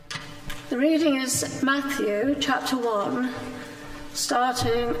The reading is Matthew chapter 1,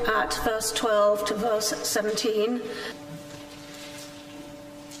 starting at verse 12 to verse 17.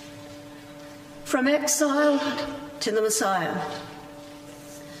 From exile to the Messiah.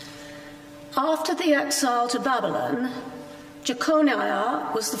 After the exile to Babylon,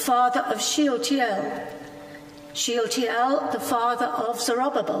 Jeconiah was the father of Shealtiel, Shealtiel the father of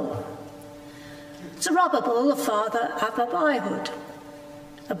Zerubbabel, Zerubbabel the father of Abihud,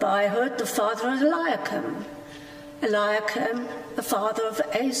 Abihud the father of Eliakim, Eliakim the father of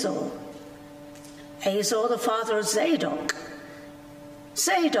Azor, Azor the father of Zadok,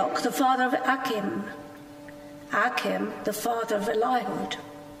 Zadok the father of Achim, Achim the father of Elihud,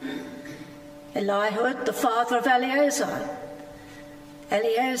 Elihud the father of Eleazar,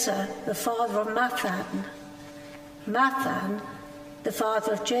 Eleazar the father of Mathan, Mathan the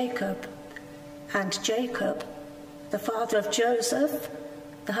father of Jacob, and Jacob the father of Joseph,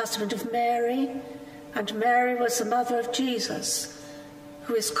 the husband of Mary, and Mary was the mother of Jesus,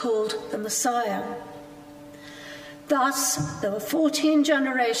 who is called the Messiah. Thus there were 14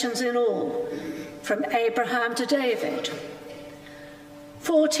 generations in all, from Abraham to David,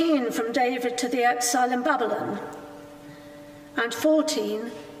 14 from David to the exile in Babylon, and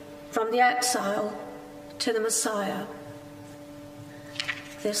 14 from the exile to the Messiah.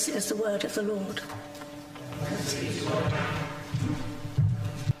 This is the word of the Lord.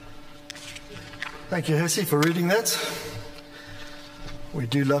 Thank you, Hessie, for reading that. We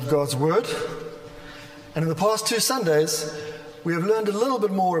do love God's word. And in the past 2 Sundays, we have learned a little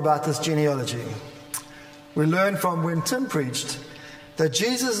bit more about this genealogy. We learned from when Tim preached that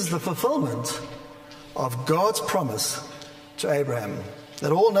Jesus is the fulfillment of God's promise to Abraham,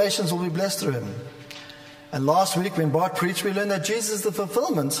 that all nations will be blessed through him. And last week when Bart preached, we learned that Jesus is the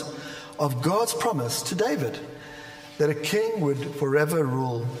fulfillment of God's promise to David, that a king would forever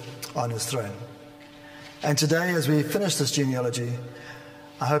rule on his throne. And today, as we finish this genealogy,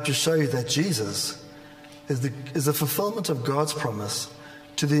 I hope to show you that Jesus is the fulfillment of God's promise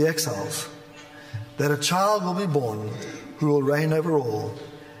to the exiles, that a child will be born who will reign over all,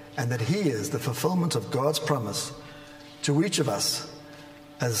 and that he is the fulfillment of God's promise to each of us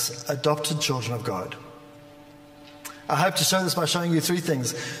as adopted children of God. I hope to show this by showing you 3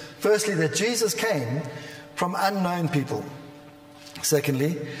 things. Firstly, that Jesus came from unknown people.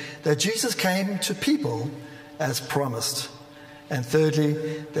 Secondly, that Jesus came to people as promised. And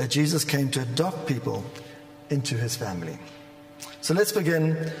thirdly, that Jesus came to adopt people into his family. So let's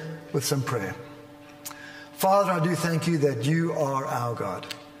begin with some prayer. Father, I do thank you that you are our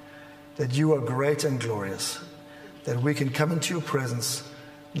God, that you are great and glorious, that we can come into your presence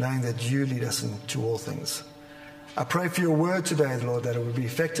knowing that you lead us into all things. I pray for your word today, Lord, that it would be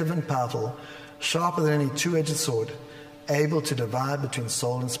effective and powerful, sharper than any 2-edged sword, able to divide between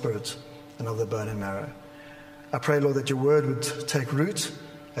soul and spirit and of the bone and marrow. I pray, Lord, that your word would take root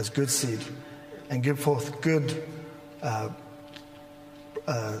as good seed and give forth good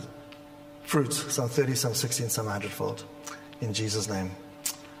fruit, some 30, some 60, and some 100-fold. In Jesus' name,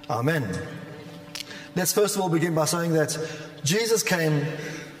 amen. Let's first of all begin by saying that Jesus came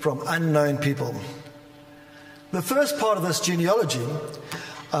from unknown people. The first part of this genealogy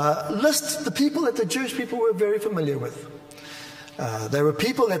lists the people that the Jewish people were very familiar with. They were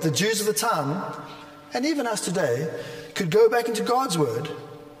people that the Jews of the time, and even us today, could go back into God's word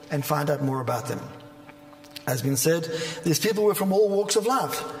and find out more about them. As been said, these people were from all walks of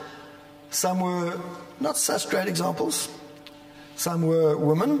life. Some were not such great examples. Some were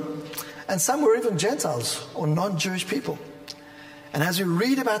women, and some were even Gentiles or non-Jewish people. And as we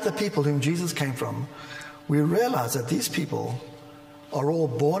read about the people whom Jesus came from, we realize that these people are all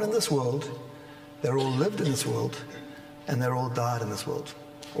born in this world, they're all lived in this world, and they're all died in this world.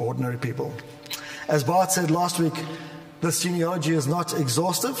 Ordinary people. As Bart said last week, this genealogy is not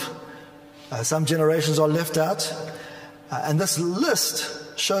exhaustive. Some generations are left out. And this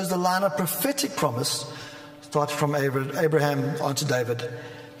list shows the line of prophetic promise, starting from Abraham onto David,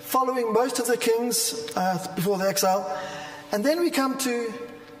 following most of the kings before the exile. And then we come to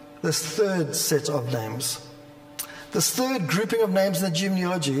this third set of names. This third grouping of names in the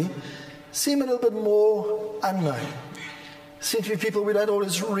genealogy seem a little bit more unknown. Seem to be people we don't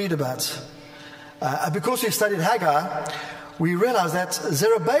always read about. Because we've studied Haggai, we realize that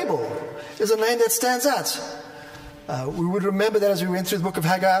Zerubbabel is a name that stands out. We would remember that as we went through the book of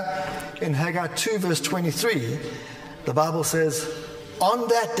Haggai. In Haggai 2 verse 23, the Bible says, "On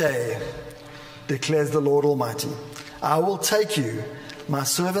that day, declares the Lord Almighty, I will take you, my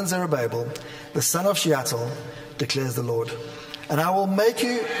servant Zerubbabel, the son of Shealtiel, declares the Lord, and I will make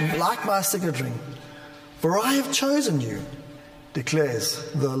you like my signet ring, for I have chosen you,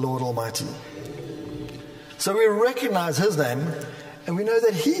 declares the Lord Almighty. So we recognize his name, and we know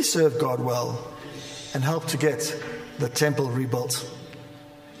that he served God well and helped to get the temple rebuilt.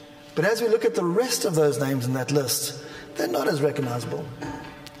 But as we look at the rest of those names in that list, they're not as recognizable.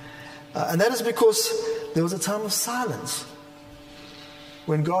 And that is because there was a time of silence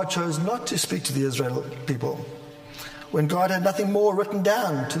when God chose not to speak to the Israel people, when God had nothing more written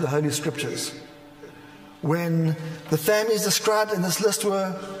down to the Holy Scriptures, when the families described in this list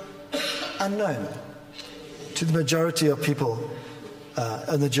were unknown to the majority of people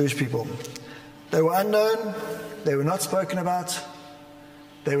and the Jewish people. They were unknown, they were not spoken about,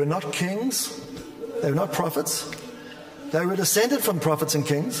 they were not kings, they were not prophets, they were descended from prophets and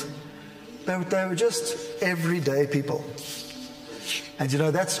kings, but they were just everyday people. And you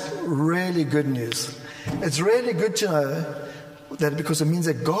know, that's really good news. It's really good to know that, because it means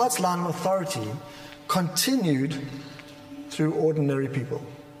that God's line of authority continued through ordinary people.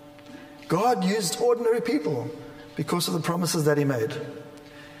 God used ordinary people because of the promises that he made.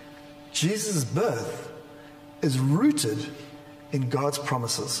 Jesus' birth is rooted in God's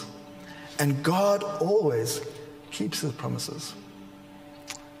promises, and God always keeps his promises.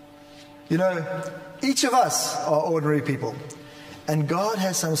 You know, each of us are ordinary people, and God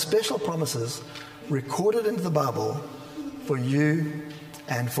has some special promises recorded into the Bible for you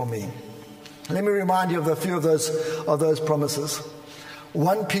and for me. Let me remind you of a few of those promises.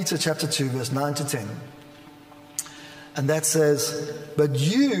 1 Peter chapter 2, verse 9 to 10. And that says, "But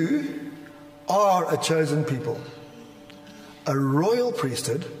you are a chosen people, a royal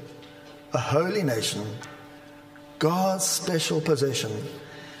priesthood, a holy nation, God's special possession,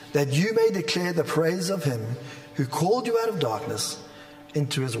 that you may declare the praise of him who called you out of darkness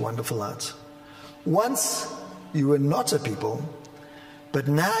into his wonderful light. Once you were not a people, but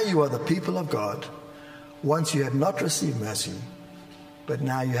now you are the people of God. Once you had not received mercy, but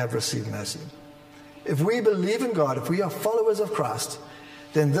now you have received mercy." If we believe in God, if we are followers of Christ,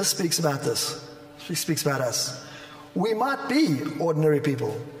 then this speaks about this. It speaks about us. We might be ordinary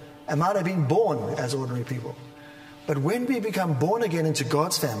people and might have been born as ordinary people. But when we become born again into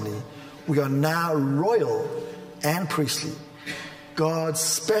God's family, we are now royal and priestly, God's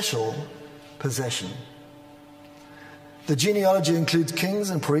special possession. The genealogy includes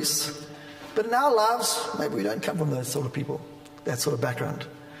kings and priests, but in our lives, maybe we don't come from those sort of people, that sort of background.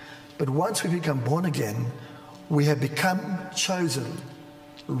 But once we become born again, we have become chosen,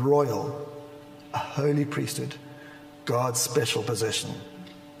 royal, a holy priesthood, God's special possession.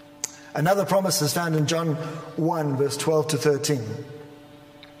 Another promise is found in John 1, verse 12 to 13.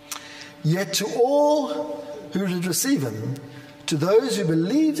 "Yet to all who did receive him, to those who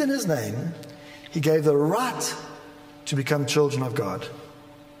believed in his name, he gave the right to become children of God."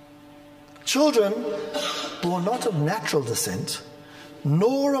 Children born not of natural descent,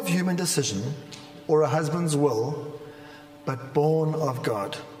 nor of human decision or a husband's will, but born of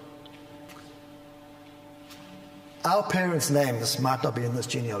God. Our parents' names might not be in this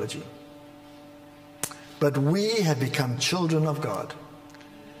genealogy, but we have become children of God.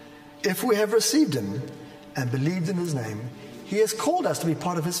 If we have received him and believed in his name, he has called us to be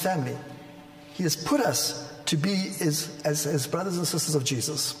part of his family. He has put us to be as brothers and sisters of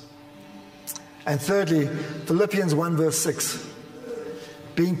Jesus. And thirdly, Philippians 1 verse 6,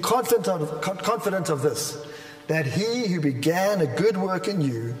 "Being confident of this, that he who began a good work in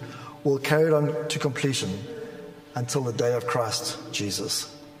you will carry it on to completion until the day of Christ Jesus."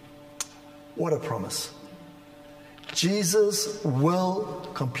 What a promise. Jesus will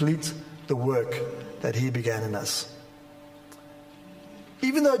complete the work that he began in us.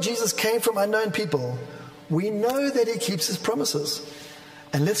 Even though Jesus came from unknown people, we know that he keeps his promises.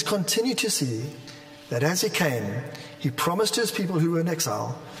 And let's continue to see that as he came, he promised to his people who were in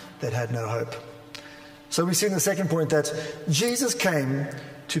exile that had no hope. So we see in the second point that Jesus came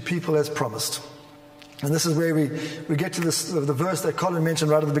to people as promised. And this is where we get to the verse that Colin mentioned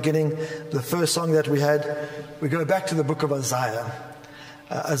right at the beginning, the first song that we had. We go back to the book of Isaiah.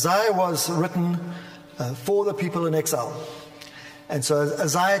 Isaiah was written for the people in exile. And so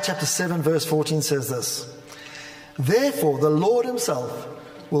Isaiah chapter 7 verse 14 says this, "Therefore the Lord himself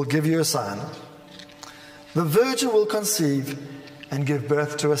will give you a sign. The virgin will conceive and give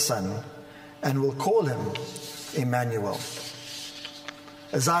birth to a son, and will call him Emmanuel."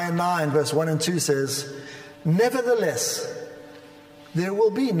 Isaiah 9 verse 1 and 2 says, "Nevertheless, there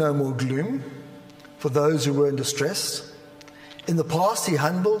will be no more gloom for those who were in distress. In the past he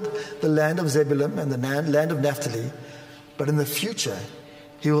humbled the land of Zebulun and the land of Naphtali, but in the future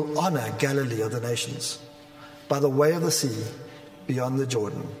he will honor Galilee of the nations, by the way of the sea, beyond the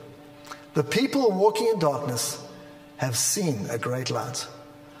Jordan. The people walking in darkness have seen a great light.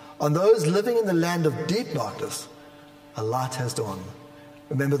 On those living in the land of deep darkness, a light has dawned.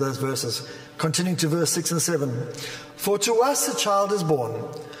 Remember those verses. Continuing to verse 6 and 7. For to us a child is born,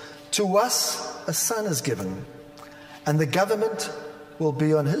 to us a son is given, and the government will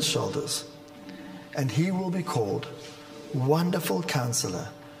be on his shoulders, and he will be called Wonderful Counselor,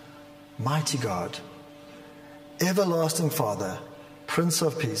 Mighty God, Everlasting Father, Prince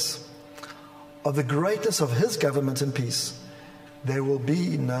of Peace. Of the greatness of his government and peace, there will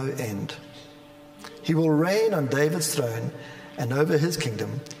be no end. He will reign on David's throne and over his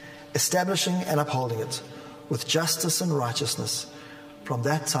kingdom, establishing and upholding it with justice and righteousness from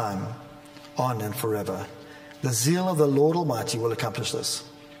that time on and forever. The zeal of the Lord Almighty will accomplish this.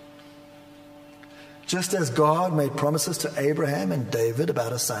 Just as God made promises to Abraham and David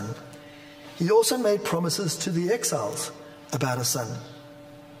about a son, he also made promises to the exiles about a son.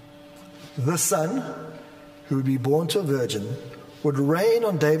 The son, who would be born to a virgin, would reign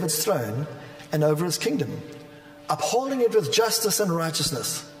on David's throne and over his kingdom, upholding it with justice and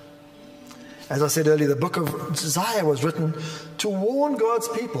righteousness. As I said earlier, the book of Isaiah was written to warn God's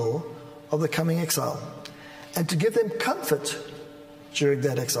people of the coming exile and to give them comfort during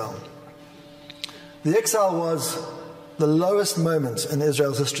that exile. The exile was the lowest moment in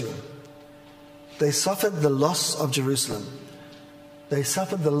Israel's history. They suffered the loss of Jerusalem. They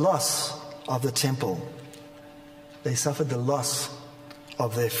suffered the loss of the temple. They suffered the loss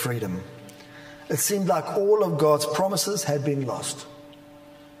of their freedom. It seemed like all of God's promises had been lost.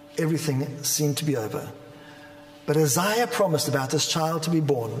 Everything seemed to be over. But Isaiah promised about this child to be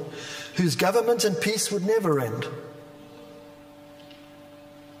born, whose government and peace would never end.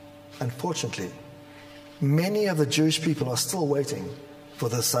 Unfortunately, many of the Jewish people are still waiting for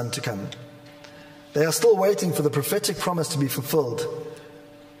the son to come. They are still waiting for the prophetic promise to be fulfilled.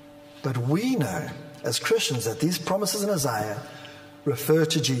 But we know, as Christians, that these promises in Isaiah refer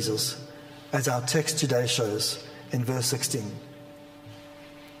to Jesus, as our text today shows in verse 16.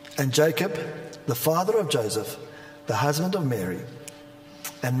 And Jacob, the father of Joseph, the husband of Mary,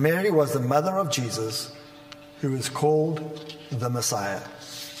 and Mary was the mother of Jesus, who is called the Messiah.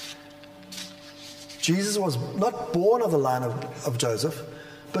 Jesus was not born of the line of Joseph,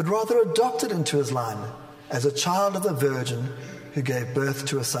 but rather adopted into his line as a child of the Virgin who gave birth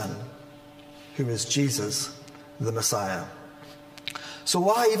to a son, who is Jesus, the Messiah. So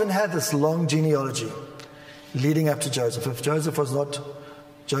why even have this long genealogy leading up to Joseph if Joseph was not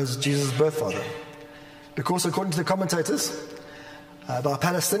Jesus' birth father? Because according to the commentators, by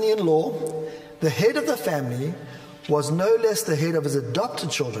Palestinian law, the head of the family was no less the head of his adopted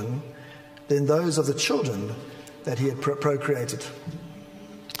children than those of the children that he had procreated.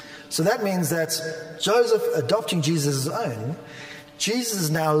 So that means that Joseph adopting Jesus as his own, Jesus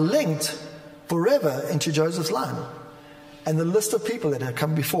is now linked forever into Joseph's line and the list of people that have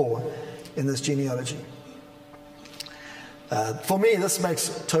come before in this genealogy. For me, this makes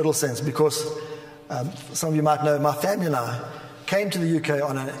total sense because some of you might know my family and I came to the UK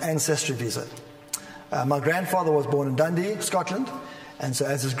on an ancestry visa. My grandfather was born in Dundee, Scotland, and so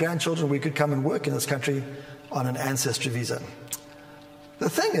as his grandchildren we could come and work in this country on an ancestry visa. The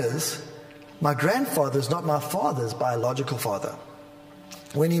thing is, my grandfather is not my father's biological father.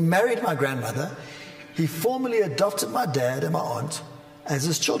 When he married my grandmother, he formally adopted my dad and my aunt as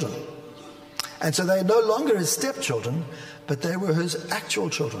his children. And so they're no longer his stepchildren, but they were his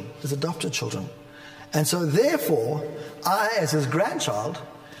actual children, his adopted children. And so therefore, I, as his grandchild,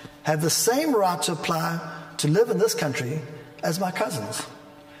 have the same right to apply to live in this country as my cousins,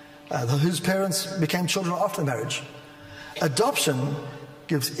 whose parents became children after marriage. Adoption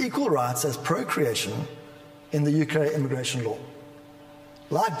gives equal rights as procreation in the UK immigration law.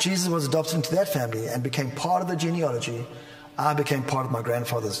 Like Jesus was adopted into that family and became part of the genealogy, I became part of my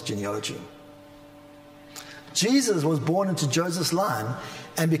grandfather's genealogy. Jesus was born into Joseph's line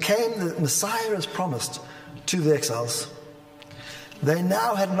and became the Messiah as promised to the exiles. They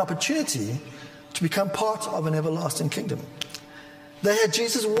now had an opportunity to become part of an everlasting kingdom. They had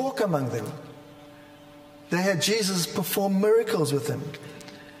Jesus walk among them. They had Jesus perform miracles with them.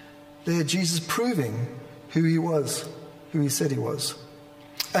 They had Jesus proving who he was, who he said he was.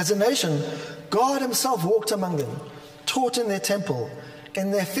 As a nation, God himself walked among them, taught in their temple,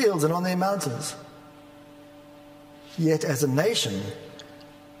 in their fields and on their mountains. Yet as a nation,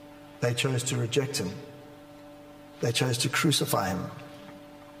 they chose to reject him. They chose to crucify him.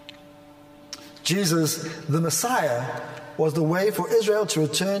 Jesus, the Messiah, was the way for Israel to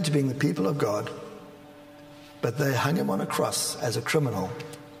return to being the people of God. But they hung him on a cross as a criminal.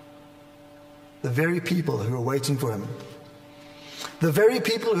 The very people who were waiting for him, the very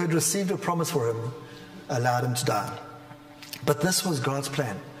people who had received a promise for him, allowed him to die. But this was God's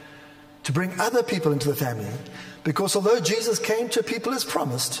plan, to bring other people into the family, because although Jesus came to people as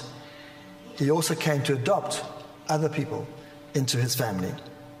promised, he also came to adopt other people into his family.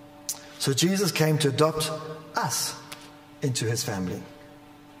 So Jesus came to adopt us into his family.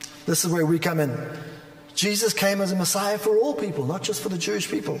 This is where we come in. Jesus came as a Messiah for all people, not just for the Jewish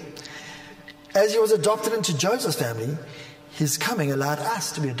people. As he was adopted into Joseph's family, his coming allowed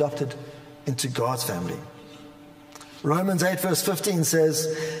us to be adopted into God's family. Romans 8 verse 15 says,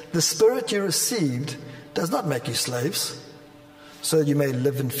 "The Spirit you received does not make you slaves, so that you may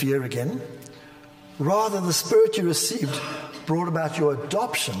live in fear again. Rather, the Spirit you received brought about your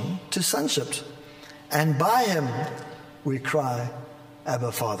adoption to sonship. And by him we cry,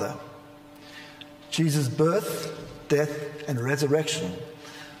 Abba, Father." Jesus' birth, death, and resurrection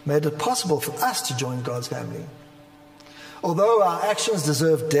made it possible for us to join God's family. Although our actions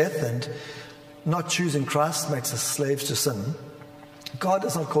deserve death and not choosing Christ makes us slaves to sin, God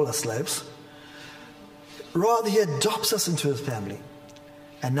does not call us slaves. Rather, he adopts us into his family.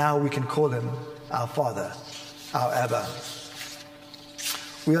 And now we can call him our Father, our Abba.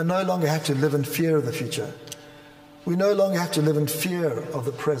 We no longer have to live in fear of the future. We no longer have to live in fear of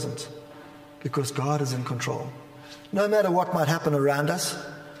the present, because God is in control. No matter what might happen around us,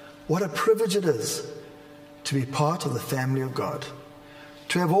 what a privilege it is to be part of the family of God,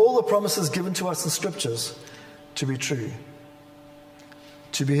 to have all the promises given to us in scriptures to be true,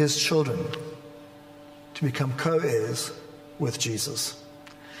 to be his children, to become co-heirs with Jesus.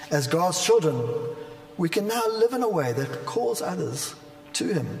 As God's children, we can now live in a way that calls others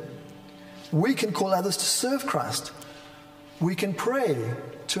to him. We can call others to serve Christ. We can pray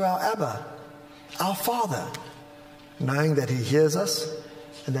to our Abba, our Father, knowing that he hears us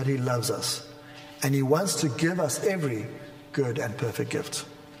and that he loves us, and he wants to give us every good and perfect gift.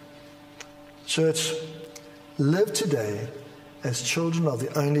 Church, live today as children of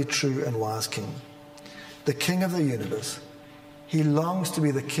the only true and wise King, the King of the universe. He longs to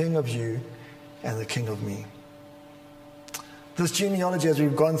be the King of you and the King of me. This genealogy, as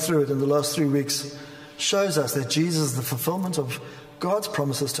we've gone through it in the last 3 weeks, shows us that Jesus is the fulfillment of God's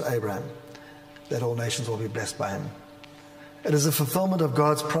promises to Abraham, that all nations will be blessed by him. It is a fulfillment of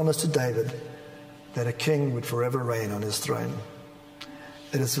God's promise to David that a king would forever reign on his throne.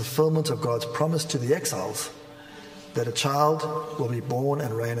 It is fulfillment of God's promise to the exiles that a child will be born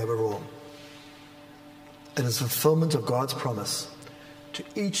and reign over all. It is fulfillment of God's promise to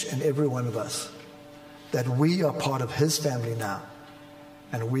each and every one of us that we are part of his family now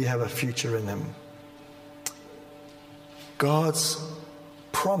and we have a future in him. God's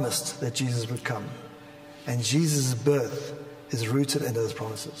promised that Jesus would come, and Jesus' birth is rooted in those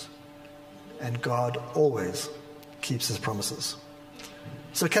promises. And God always keeps his promises.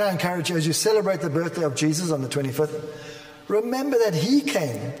 So can I encourage you, as you celebrate the birthday of Jesus on the 25th, remember that he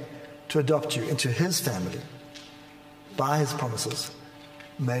came to adopt you into his family. By his promises,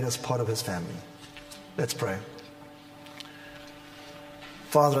 made us part of his family. Let's pray.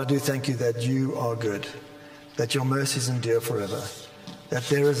 Father, I do thank you that you are good, that your mercies endure forever, that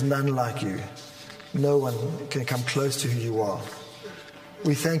there is none like you. No one can come close to who you are.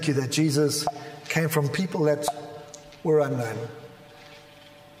 We thank you that Jesus came from people that were unknown,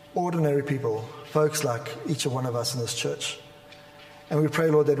 ordinary people, folks like each one of us in this church. And we pray,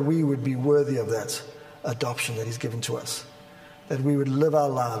 Lord, that we would be worthy of that adoption that he's given to us, that we would live our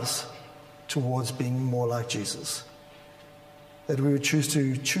lives towards being more like Jesus, that we would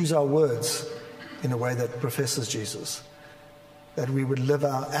choose our words in a way that professes Jesus, that we would live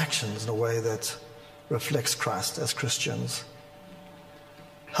our actions in a way that reflects Christ as Christians.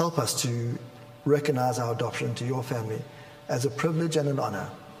 Help us to recognize our adoption into your family as a privilege and an honor,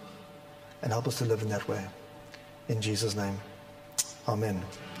 and help us to live in that way. In Jesus' name, amen.